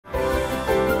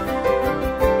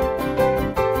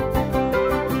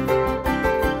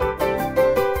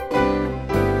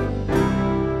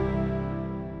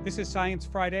is Science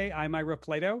Friday. I'm Ira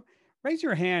Plato. Raise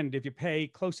your hand if you pay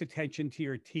close attention to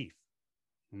your teeth.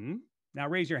 Hmm? Now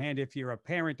raise your hand if you're a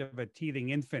parent of a teething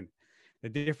infant. The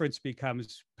difference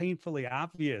becomes painfully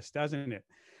obvious, doesn't it?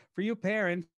 For you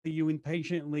parents, you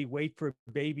impatiently wait for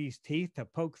baby's teeth to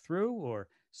poke through or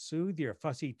soothe your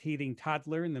fussy teething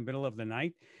toddler in the middle of the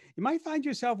night. You might find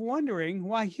yourself wondering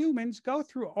why humans go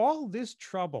through all this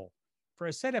trouble for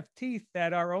a set of teeth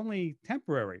that are only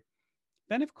temporary.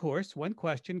 Then, of course, one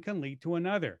question can lead to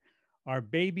another. Are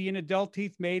baby and adult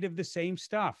teeth made of the same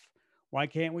stuff? Why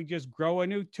can't we just grow a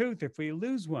new tooth if we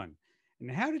lose one? And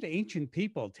how did ancient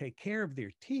people take care of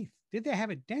their teeth? Did they have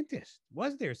a dentist?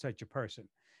 Was there such a person?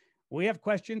 We have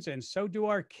questions, and so do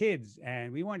our kids,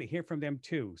 and we want to hear from them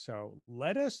too. So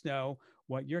let us know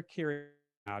what you're curious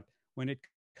about when it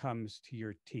comes to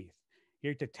your teeth.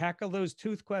 Here to tackle those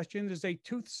tooth questions is a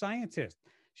tooth scientist.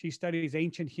 She studies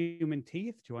ancient human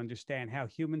teeth to understand how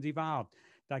humans evolved.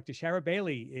 Dr. Shara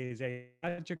Bailey is a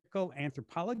biological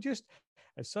anthropologist,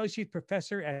 associate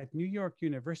professor at New York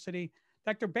University.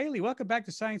 Dr. Bailey, welcome back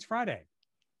to Science Friday.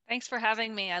 Thanks for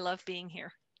having me. I love being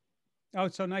here. Oh,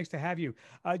 it's so nice to have you.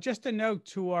 Just a note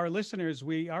to our listeners,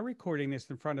 we are recording this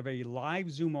in front of a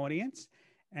live Zoom audience.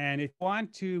 And if you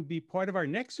want to be part of our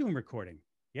next Zoom recording,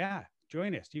 yeah,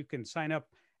 join us. You can sign up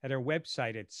at our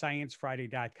website at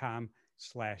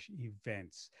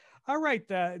sciencefriday.com/events. All right,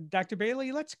 Dr.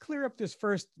 Bailey, let's clear up this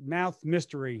first mouth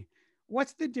mystery.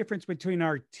 What's the difference between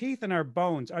our teeth and our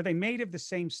bones? Are they made of the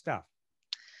same stuff?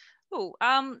 Oh,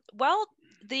 well,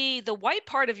 the white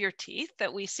part of your teeth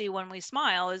that we see when we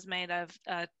smile is made of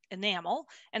enamel,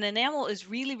 and enamel is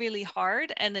really, really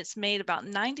hard, and it's made about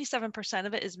 97%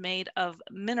 of it is made of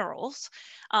minerals.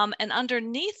 And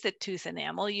underneath the tooth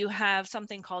enamel, you have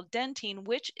something called dentine,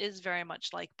 which is very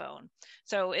much like bone.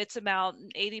 So it's about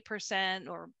 80%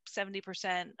 or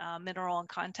 70% mineral in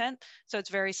content. So it's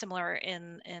very similar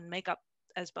in makeup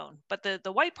as bone. But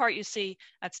the white part you see,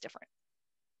 that's different.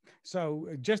 So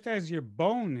just as your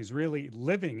bone is really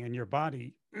living in your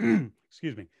body,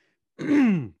 excuse me,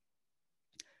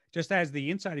 just as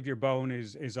the inside of your bone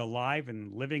is alive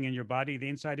and living in your body, the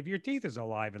inside of your teeth is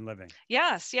alive and living.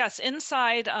 Yes, yes.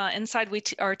 Inside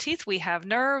our teeth, we have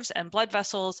nerves and blood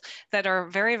vessels that are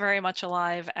very, very much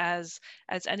alive, as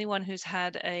anyone who's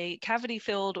had a cavity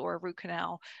filled or a root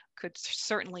canal could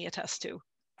certainly attest to.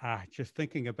 Just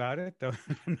thinking about it, though,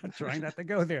 I'm not trying not to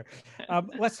go there.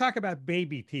 Let's talk about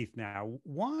baby teeth now.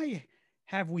 Why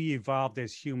have we evolved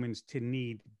as humans to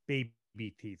need baby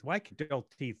teeth? Why can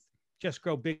adult teeth just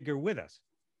grow bigger with us?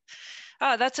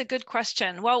 That's a good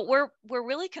question. Well, we're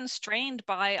really constrained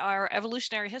by our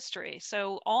evolutionary history.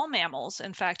 So all mammals,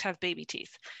 in fact, have baby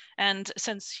teeth. And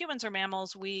since humans are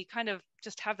mammals, we kind of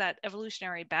just have that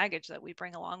evolutionary baggage that we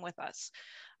bring along with us.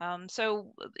 The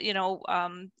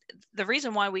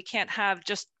reason why we can't have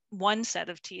just one set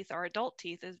of teeth, our adult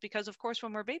teeth, is because, of course,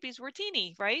 when we're babies, we're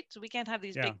teeny, right? So we can't have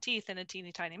these big teeth in a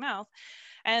teeny tiny mouth.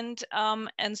 And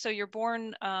so you're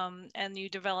born and you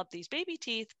develop these baby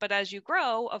teeth, but as you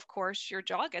grow, of course, your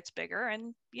jaw gets bigger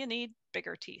and you need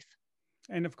bigger teeth.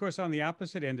 And of course, on the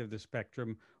opposite end of the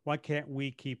spectrum, why can't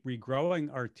we keep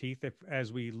regrowing our teeth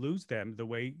as we lose them the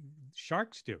way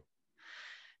sharks do?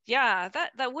 Yeah,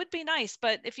 that would be nice.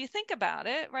 But if you think about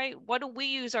it, right, what do we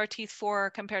use our teeth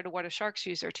for compared to what do sharks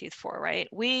use their teeth for, right?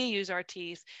 We use our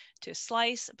teeth to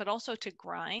slice, but also to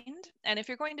grind. And if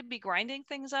you're going to be grinding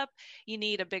things up, you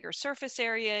need a bigger surface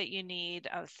area. You need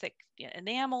a thick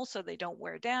enamel so they don't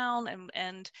wear down.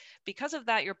 And because of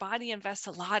that, your body invests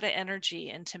a lot of energy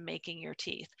into making your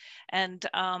teeth. And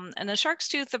a shark's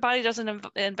tooth, the body doesn't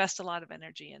invest a lot of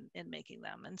energy in making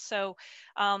them. And so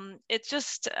it's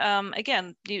just,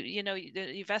 again, you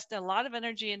invest a lot of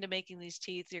energy into making these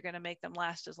teeth. You're going to make them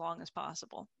last as long as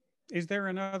possible. Is there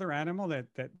another animal that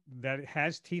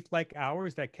has teeth like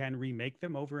ours that can remake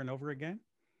them over and over again?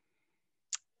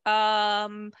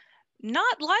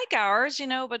 Not like ours,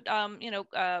 but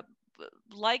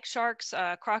like sharks,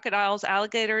 crocodiles,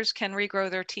 alligators can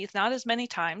regrow their teeth, not as many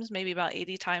times, maybe about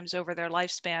 80 times over their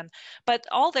lifespan, but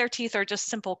all their teeth are just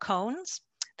simple cones.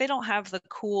 They don't have the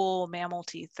cool mammal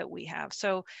teeth that we have.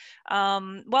 So,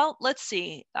 well, let's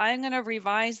see. I'm going to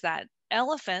revise that.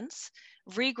 Elephants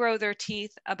regrow their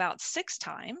teeth about 6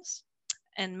 times,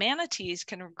 and manatees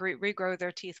can regrow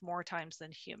their teeth more times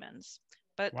than humans.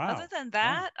 But Wow. other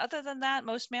than that,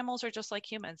 most mammals are just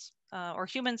like humans, or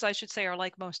humans, I should say, are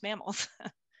like most mammals.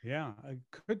 Yeah.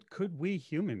 Could we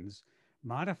humans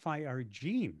modify our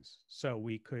genes so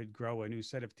we could grow a new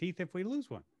set of teeth if we lose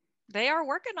one? They are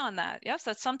working on that. Yes,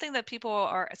 that's something that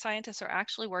scientists are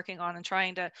actually working on and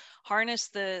trying to harness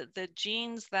the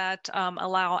genes that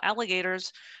allow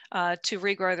alligators to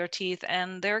regrow their teeth.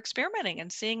 And they're experimenting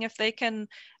and seeing if they can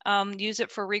use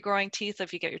it for regrowing teeth.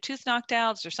 If you get your tooth knocked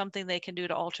out, is there something they can do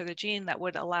to alter the gene that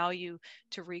would allow you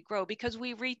to regrow? Because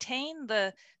we retain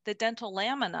the dental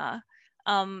lamina.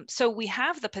 So we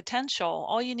have the potential.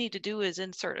 All you need to do is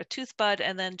insert a tooth bud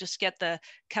and then just get the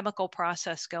chemical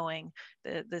process going,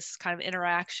 this kind of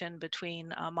interaction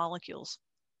between molecules.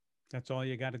 That's all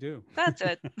you got to do. That's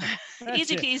it. That's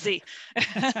Easy it. peasy.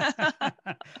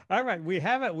 All right, we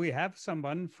have it. We have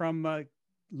someone from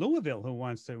Louisville who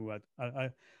wants to.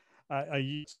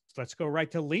 Let's go right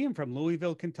to Liam from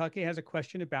Louisville, Kentucky. Has a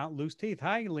question about loose teeth.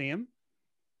 Hi, Liam.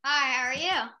 Hi, how are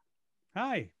you?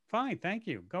 Hi, fine, thank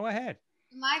you. Go ahead.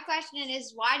 My question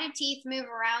is, why do teeth move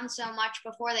around so much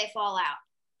before they fall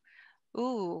out?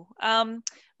 Ooh.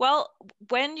 Well,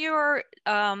 when your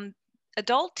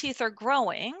adult teeth are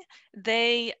growing,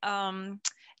 they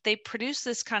produce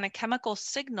this kind of chemical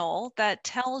signal that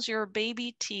tells your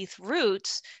baby teeth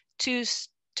roots to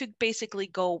basically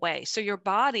go away. So your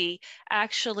body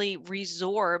actually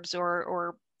resorbs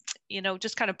or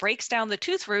just kind of breaks down the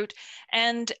tooth root.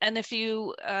 And if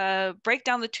you break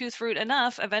down the tooth root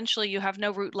enough, eventually you have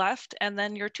no root left, and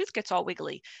then your tooth gets all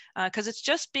wiggly because it's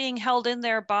just being held in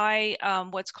there by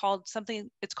it's called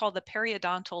the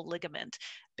periodontal ligament.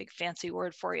 Big fancy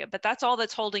word for you, but that's all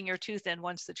that's holding your tooth in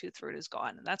once the tooth root is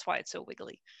gone, and that's why it's so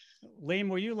wiggly. Liam,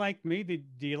 were you like me?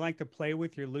 Do you like to play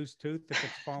with your loose tooth if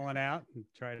it's fallen out and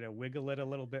try to wiggle it a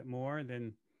little bit more, and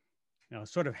then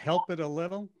sort of help it a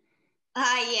little?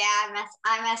 Yeah,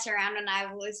 I mess around when I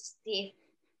have loose teeth.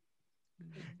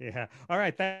 Yeah. All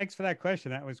right. Thanks for that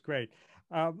question. That was great.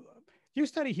 You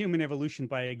study human evolution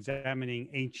by examining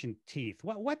ancient teeth.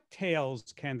 What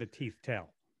tales can the teeth tell?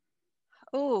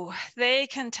 Oh, they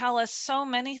can tell us so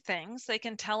many things. They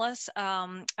can tell us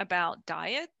about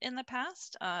diet in the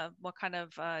past, what kind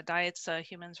of diets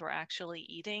humans were actually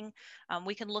eating.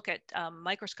 We can look at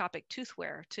microscopic tooth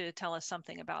wear to tell us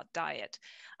something about diet.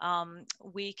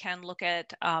 We can look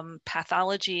at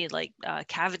pathology like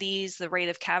cavities, the rate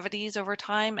of cavities over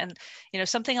time. And,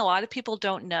 something a lot of people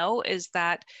don't know is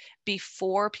that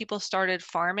before people started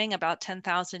farming about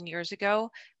 10,000 years ago,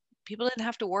 people didn't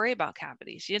have to worry about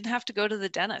cavities. You didn't have to go to the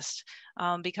dentist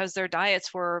because their diets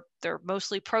they're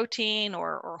mostly protein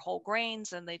or whole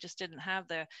grains, and they just didn't have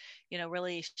the,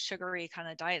 really sugary kind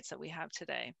of diets that we have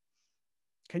today.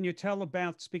 Can you tell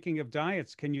about, speaking of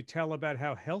diets, can you tell about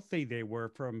how healthy they were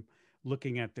from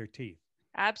looking at their teeth?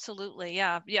 Absolutely.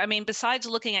 Yeah. I mean, besides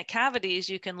looking at cavities,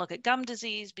 you can look at gum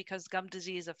disease because gum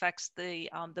disease affects the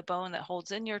bone that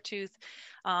holds in your tooth.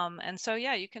 And so,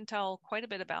 yeah, you can tell quite a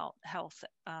bit about health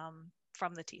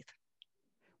from the teeth.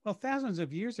 Well, thousands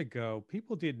of years ago,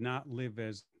 people did not live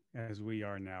as we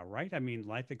are now, right? I mean,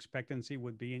 life expectancy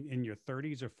would be in your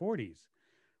 30s or 40s.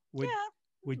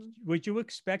 Would you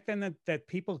expect then that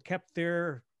people kept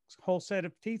their whole set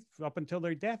of teeth up until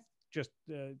their death, just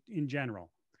in general?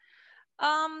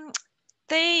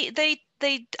 They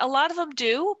a lot of them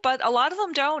do, but a lot of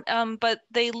them don't. But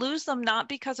they lose them not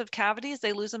because of cavities;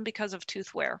 they lose them because of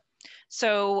tooth wear.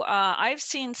 So I've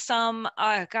seen some.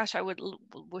 Gosh, I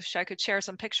wish I could share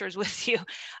some pictures with you.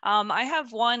 I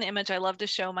have one image I love to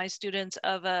show my students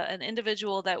of an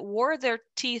individual that wore their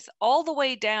teeth all the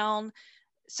way down.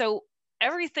 So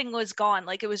everything was gone,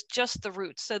 like it was just the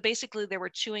roots. So basically they were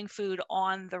chewing food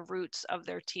on the roots of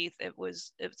their teeth. It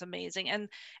was amazing, and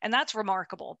that's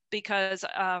remarkable because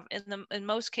in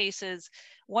most cases,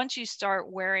 once you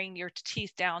start wearing your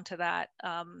teeth down to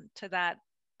that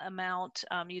amount,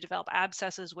 you develop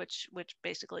abscesses, which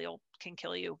basically can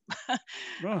kill you.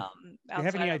 Well, do you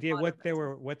have any idea what they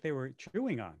were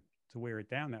chewing on to wear it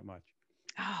down that much?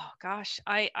 Oh gosh,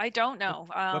 I don't know.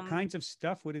 What kinds of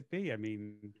stuff would it be? I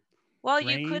mean, well,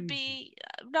 grains? you could be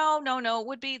no. It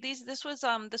would be these. This was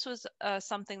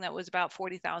something that was about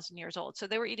 40,000 years old. So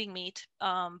they were eating meat.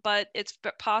 But it's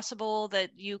possible that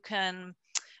you can,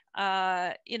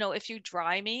 if you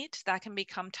dry meat, that can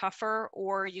become tougher,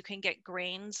 or you can get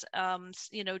grains,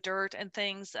 dirt and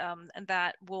things, and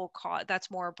that will cause that's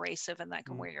more abrasive, and that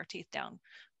can wear your teeth down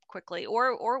quickly.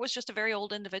 Or it was just a very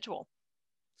old individual.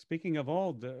 Speaking of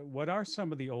old, what are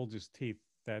some of the oldest teeth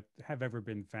that have ever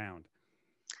been found?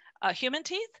 Human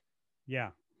teeth?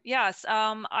 Yeah. Yes,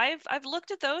 I've looked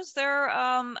at those. They're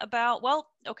about, well,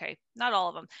 okay, not all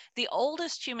of them. The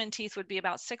oldest human teeth would be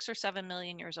about 6 or 7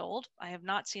 million years old. I have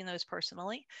not seen those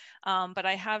personally, but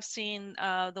I have seen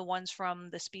the ones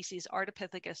from the species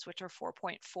Ardipithecus, which are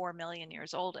 4.4 million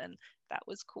years old, and that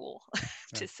was cool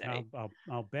to say.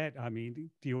 I'll bet. I mean,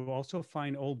 do you also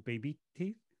find old baby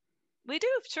teeth? We do,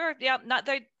 sure. Yeah, not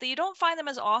they. You don't find them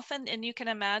as often, and you can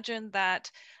imagine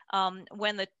that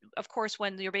of course,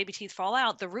 when your baby teeth fall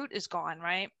out, the root is gone,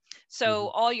 right? So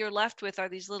all you're left with are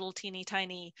these little teeny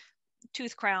tiny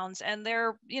tooth crowns, and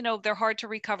they're hard to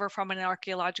recover from an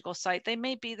archaeological site. They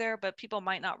may be there, but people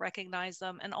might not recognize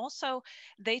them, and also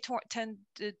they tend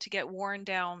to get worn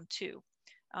down too.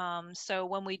 So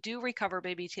when we do recover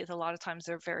baby teeth, a lot of times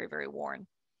they're very, very worn.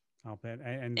 I'll bet.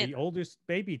 And the oldest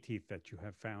baby teeth that you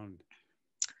have found?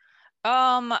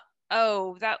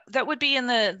 Oh, that would be in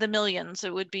the millions.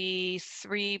 It would be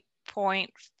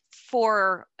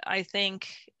 3.4, I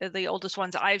think, the oldest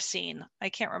ones I've seen. I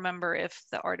can't remember if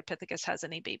the Ardipithecus has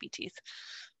any baby teeth.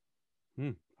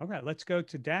 All right, let's go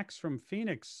to Dax from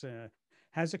Phoenix.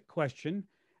 Has a question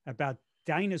about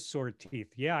dinosaur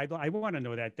teeth. Yeah, I want to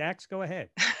know that. Dax, go ahead.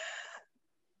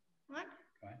 What?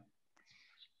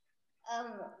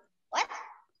 What?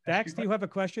 Dax, do you have a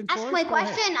question for us? Ask my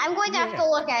question. I'm going to have to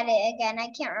look at it again. I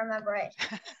can't remember it.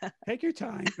 Take your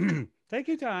time. Take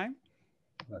your time.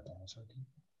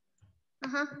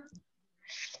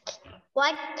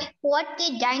 What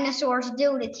did dinosaurs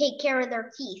do to take care of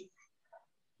their teeth?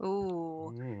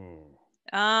 Ooh.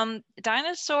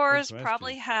 Dinosaurs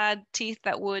probably had teeth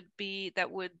that would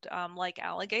like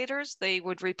alligators. They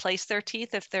would replace their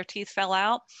teeth if their teeth fell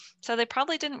out. So they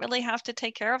probably didn't really have to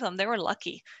take care of them. They were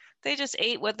lucky. They just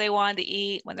ate what they wanted to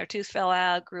eat. When their tooth fell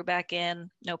out, grew back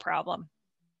in, no problem.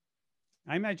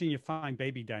 I imagine you find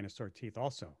baby dinosaur teeth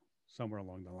also somewhere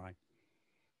along the line.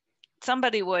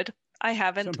 Somebody would. I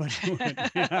haven't. Somebody would.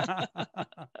 Yeah.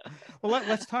 Well,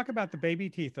 let's talk about the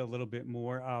baby teeth a little bit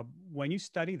more. When you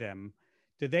study them,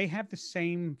 do they have the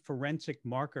same forensic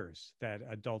markers that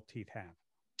adult teeth have?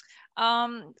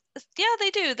 Yeah,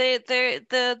 they do.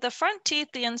 The front teeth,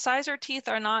 the incisor teeth,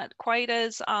 are not quite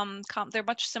as they're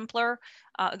much simpler.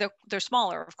 They're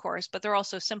smaller, of course, but they're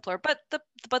also simpler. But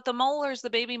the molars, the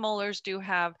baby molars, do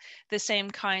have the same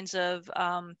kinds of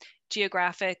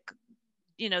geographic,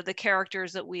 the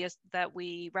characters that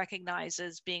we recognize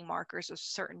as being markers of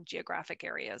certain geographic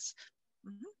areas.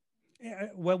 Yeah,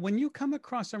 well, when you come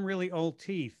across some really old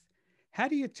teeth, how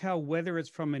do you tell whether it's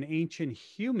from an ancient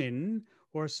human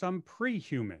or some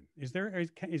pre-human? Is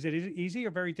it easy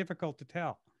or very difficult to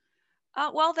tell?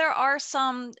 Well, there are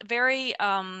some very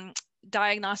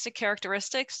diagnostic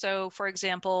characteristics. So, for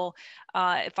example,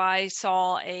 if I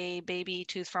saw a baby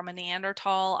tooth from a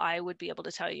Neanderthal, I would be able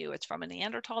to tell you it's from a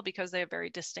Neanderthal because they have very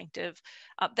distinctive.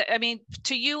 I mean,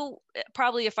 to you,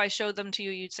 probably if I showed them to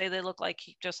you, you'd say they look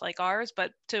just like ours.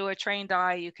 But to a trained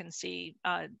eye, you can see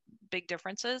big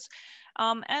differences.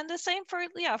 And the same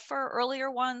for earlier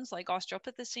ones like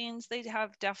Australopithecines. They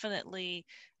have definitely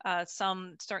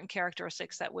some certain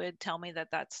characteristics that would tell me that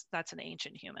that's an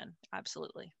ancient human.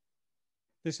 Absolutely.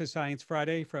 This is Science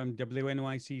Friday from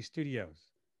WNYC Studios,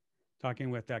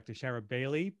 talking with Dr. Shara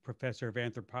Bailey, professor of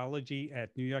anthropology at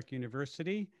New York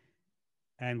University.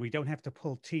 And we don't have to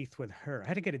pull teeth with her. I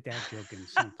had to get a dad joke in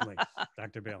someplace,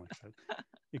 Dr. Bailey. So,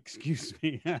 excuse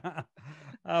me.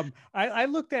 I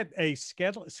looked at a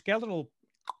skeletal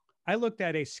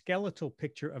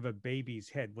picture of a baby's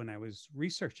head when I was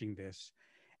researching this.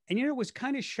 And, it was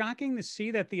kind of shocking to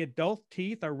see that the adult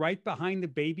teeth are right behind the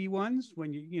baby ones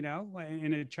when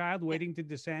in a child waiting to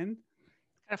descend.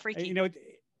 Kind of freaky.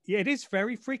 It is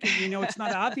very freaky. It's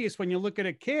not obvious when you look at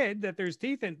a kid that there's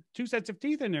two sets of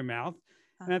teeth in their mouth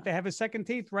and that they have a second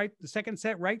set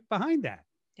right behind that.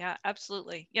 Yeah,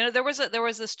 absolutely. There was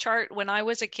this chart when I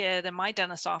was a kid in my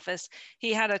dentist's office.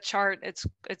 He had a chart. It's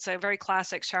a very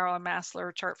classic Shara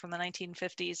Massler chart from the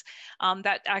 1950s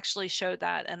that actually showed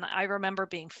that. And I remember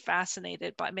being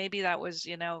fascinated by, maybe that was,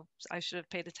 I should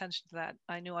have paid attention to that.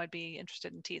 I knew I'd be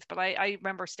interested in teeth, but I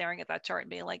remember staring at that chart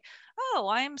and being like, oh,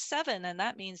 I'm 7, and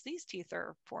that means these teeth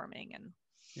are forming. And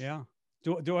yeah.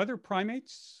 Do other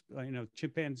primates,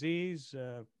 chimpanzees,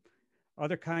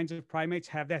 other kinds of primates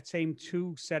have that same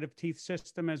 2 set of teeth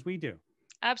system as we do?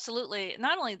 Absolutely.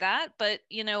 Not only that, but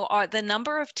the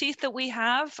number of teeth that we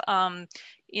have, 2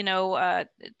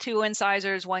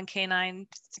 incisors, 1 canine,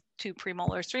 two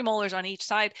premolars, 3 molars on each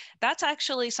side. That's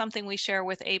actually something we share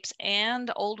with apes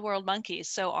and old world monkeys.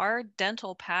 So our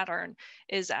dental pattern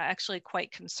is actually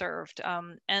quite conserved.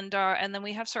 And then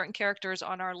we have certain characters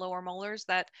on our lower molars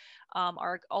that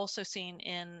are also seen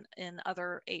in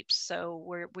other apes.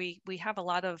 So we have a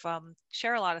lot of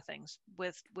share a lot of things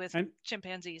with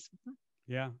chimpanzees. Mm-hmm.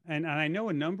 Yeah, and I know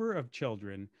a number of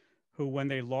children who, when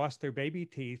they lost their baby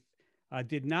teeth,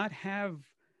 did not have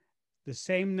the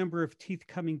same number of teeth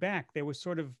coming back. They were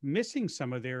sort of missing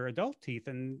some of their adult teeth,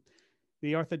 and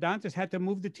the orthodontist had to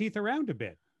move the teeth around a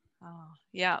bit. Oh,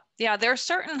 yeah. There are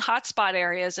certain hotspot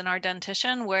areas in our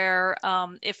dentition where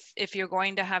if you're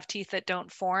going to have teeth that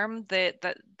don't form,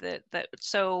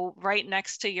 so right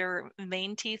next to your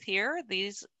main teeth here,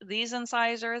 these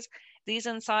incisors,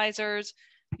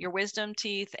 your wisdom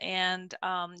teeth, and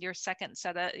your second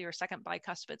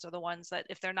bicuspids are the ones that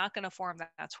if they're not going to form,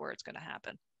 that's where it's going to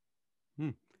happen.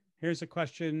 Here's a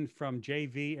question from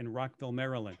JV in Rockville,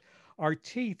 Maryland. Are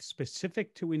teeth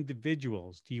specific to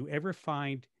individuals? Do you ever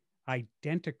find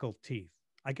identical teeth?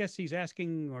 I guess he's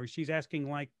asking, or she's asking,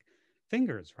 like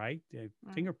fingers, right?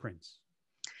 Fingerprints.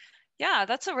 Yeah,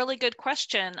 that's a really good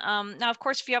question. Now, of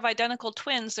course, if you have identical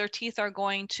twins, their teeth are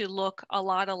going to look a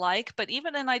lot alike. But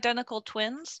even in identical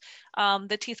twins,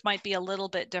 the teeth might be a little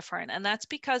bit different. And that's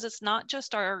because it's not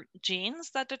just our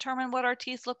genes that determine what our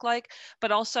teeth look like,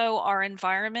 but also our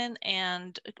environment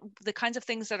and the kinds of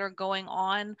things that are going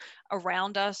on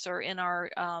around us or in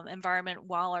our environment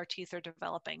while our teeth are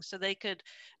developing. So they could,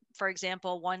 for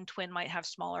example, one twin might have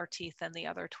smaller teeth than the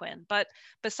other twin. But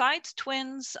besides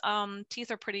twins,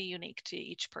 teeth are pretty unique to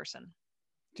each person.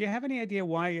 Do you have any idea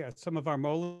why some of our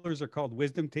molars are called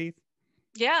wisdom teeth?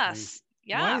 Yes.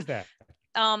 Why is that?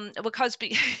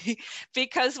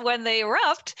 Because when they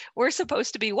erupt, we're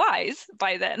supposed to be wise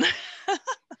by then.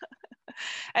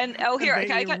 And here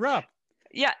they erupt.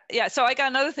 Yeah. So I got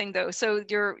another thing though. So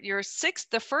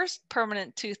the first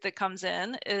permanent tooth that comes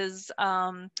in is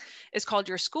called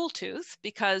your school tooth,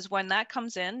 because when that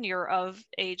comes in, you're of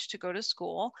age to go to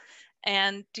school.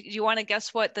 And do you want to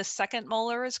guess what the second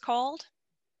molar is called?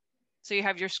 So you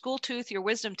have your school tooth, your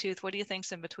wisdom tooth. What do you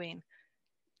think's in between?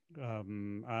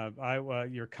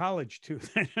 Your college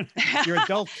tooth, your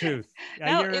adult tooth,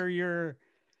 No,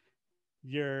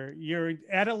 your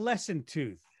adolescent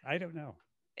tooth. I don't know.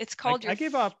 It's called I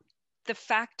give up. The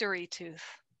factory tooth,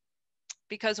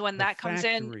 because when that comes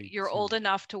in, you're old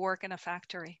enough to work in a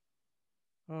factory.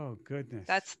 Oh goodness.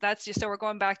 That's just, so we're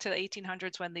going back to the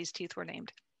 1800s when these teeth were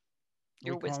named.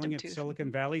 Your wisdom tooth.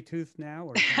 Silicon Valley tooth now,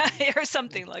 or something, or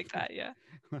something like that. Yeah.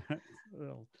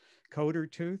 Little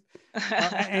coder tooth.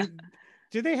 And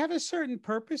do they have a certain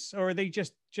purpose, or are they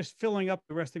just filling up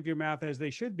the rest of your mouth as they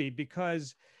should be?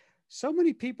 Because so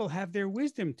many people have their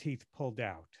wisdom teeth pulled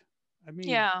out. I mean,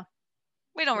 yeah,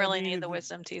 we don't really need the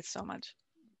wisdom teeth so much.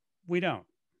 We don't.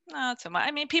 Not so much.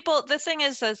 I mean, the thing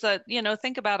is that,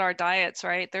 think about our diets,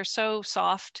 right? They're so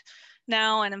soft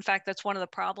now. And in fact, that's one of the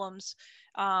problems.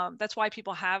 That's why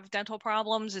people have dental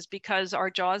problems, is because our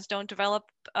jaws don't develop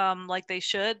like they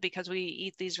should, because we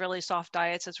eat these really soft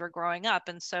diets as we're growing up.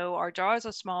 And so our jaws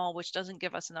are small, which doesn't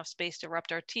give us enough space to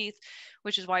erupt our teeth,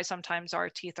 which is why sometimes our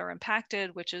teeth are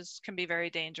impacted, which can be very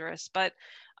dangerous. But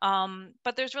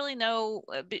there's really,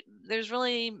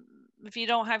 if you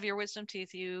don't have your wisdom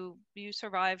teeth, you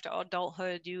survived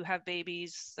adulthood, you have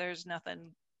babies, there's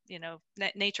nothing,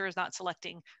 nature is not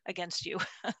selecting against you.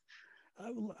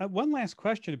 One last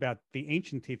question about the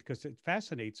ancient teeth, because it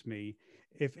fascinates me.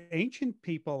 If ancient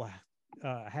people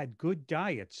had good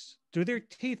diets, do their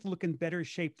teeth look in better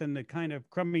shape than the kind of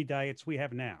crummy diets we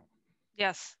have now?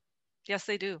 Yes,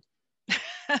 they do.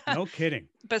 No kidding.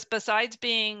 But besides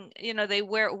being, they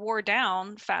wore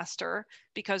down faster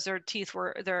because their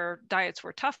diets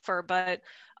were tougher. But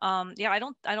I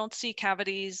don't see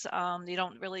cavities. You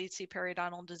don't really see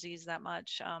periodontal disease that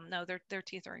much. No, their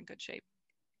teeth are in good shape.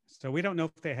 So we don't know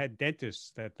if they had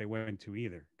dentists that they went to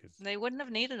either, because they wouldn't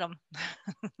have needed them.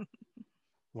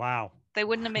 Wow. They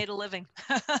wouldn't have made a living.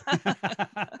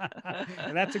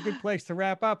 That's a good place to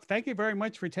wrap up. Thank you very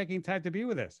much for taking time to be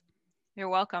with us. You're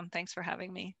welcome. Thanks for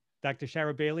having me. Dr.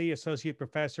 Shara Bailey, Associate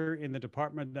Professor in the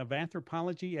Department of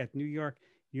Anthropology at New York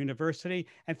University.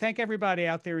 And thank everybody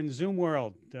out there in Zoom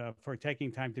world for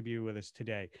taking time to be with us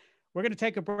today. We're going to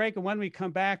take a break, and when we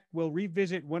come back, we'll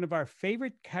revisit one of our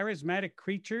favorite charismatic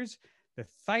creatures, the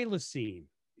thylacine.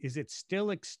 Is it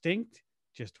still extinct?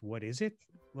 Just what is it?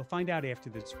 We'll find out after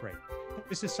this break.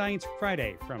 This is Science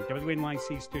Friday from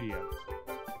WNYC Studios.